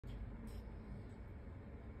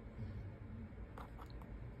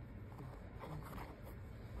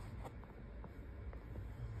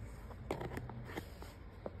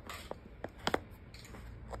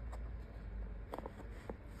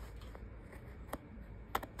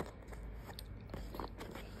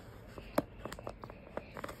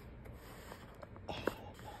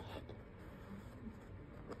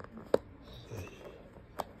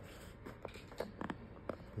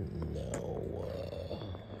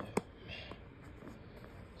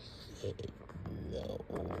No.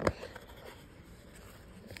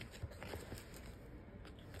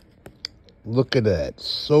 Look at that.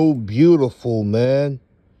 So beautiful, man.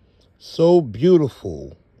 So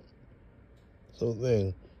beautiful. So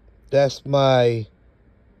then, that's my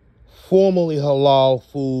formerly halal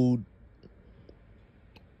food.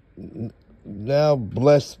 Now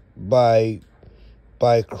blessed by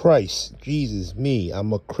Christ, Jesus, me.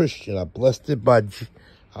 I'm a Christian. I blessed it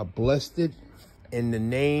in the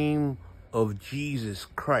name of Jesus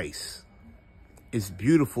Christ. It's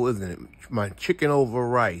beautiful, isn't it? My chicken over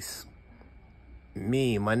rice.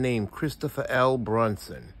 Me, my name, Christopher L.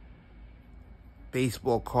 Brunson.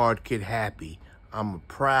 Baseball card kid happy. I'm a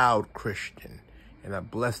proud Christian. And I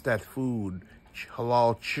blessed that food,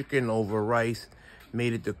 halal chicken over rice,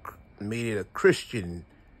 made it a Christian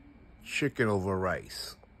chicken over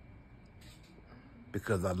rice.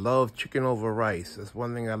 Because I love chicken over rice. That's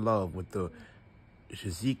one thing I love, with the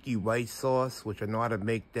tzatziki white sauce, which I know how to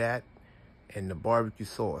make that, and the barbecue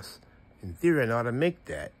sauce. In theory, I know how to make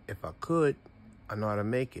that. If I could, I know how to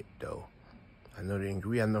make it, though. I know the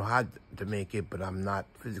ingredient, I know how to make it, but I'm not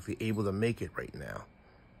physically able to make it right now.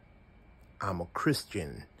 I'm a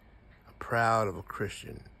Christian. I'm proud of a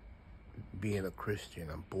Christian, being a Christian.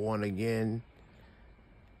 I'm born again,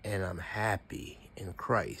 and I'm happy in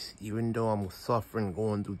Christ. Even though I'm suffering,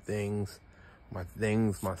 going through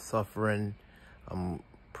my suffering, I'm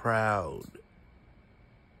proud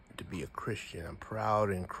to be a Christian. I'm proud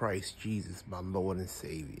in Christ Jesus, my Lord and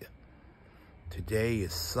Savior. Today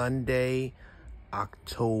is Sunday,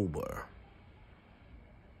 October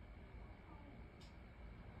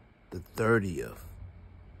the 30th,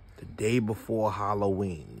 the day before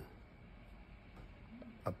Halloween.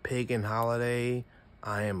 A pagan holiday.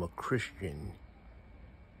 I am a Christian,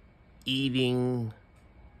 eating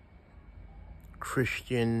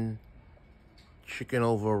Christian chicken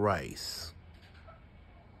over rice.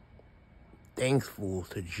 Thankful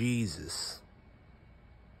to Jesus.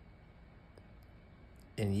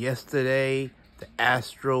 And yesterday, the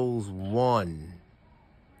Astros won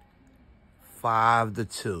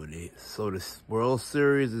 5-2. So the World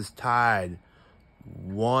Series is tied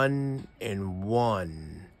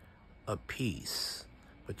 1-1 apiece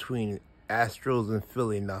between Astros and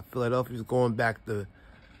Philly. Now, Philadelphia's going back to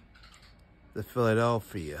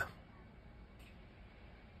Philadelphia.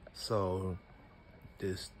 So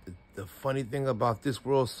the funny thing about this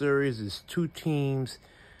World Series is two teams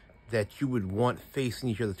that you would want facing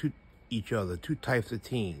each other, two types of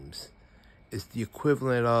teams. It's the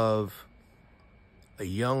equivalent of a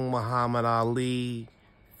young Muhammad Ali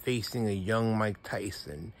facing a young Mike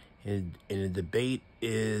Tyson. And the debate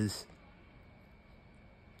is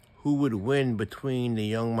who would win between the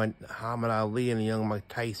young Muhammad Ali and the young Mike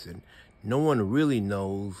Tyson. No one really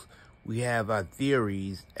knows. We have our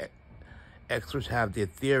theories. Experts have their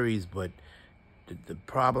theories, but the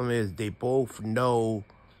problem is they both know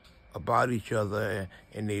about each other,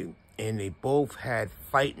 and they both had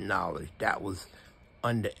fight knowledge that was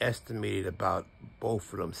underestimated about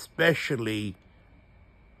both of them, especially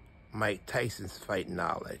Mike Tyson's fight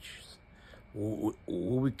knowledge. What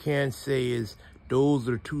we can say is those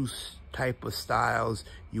are two type of styles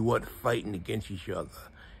you want fighting against each other.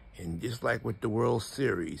 And just like with the World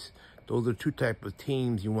Series, those are two type of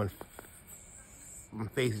teams you want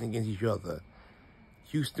facing against each other.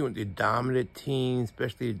 Houston with the dominant team,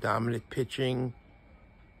 especially the dominant pitching,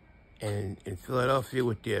 and in Philadelphia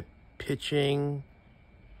with their pitching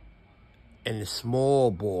and the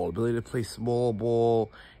small ball, ability to play small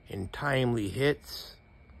ball and timely hits.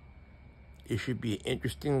 It should be an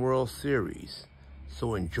interesting World Series.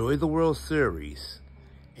 So enjoy the World Series.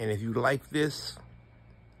 And if you like this,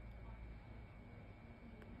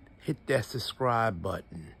 hit that subscribe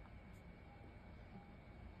button.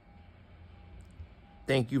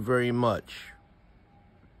 Thank you very much.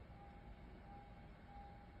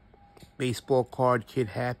 Baseball card kid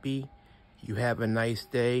happy. You have a nice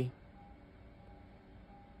day.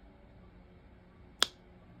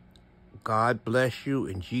 God bless you,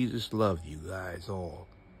 and Jesus loves you guys all.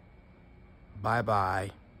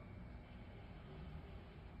 Bye-bye.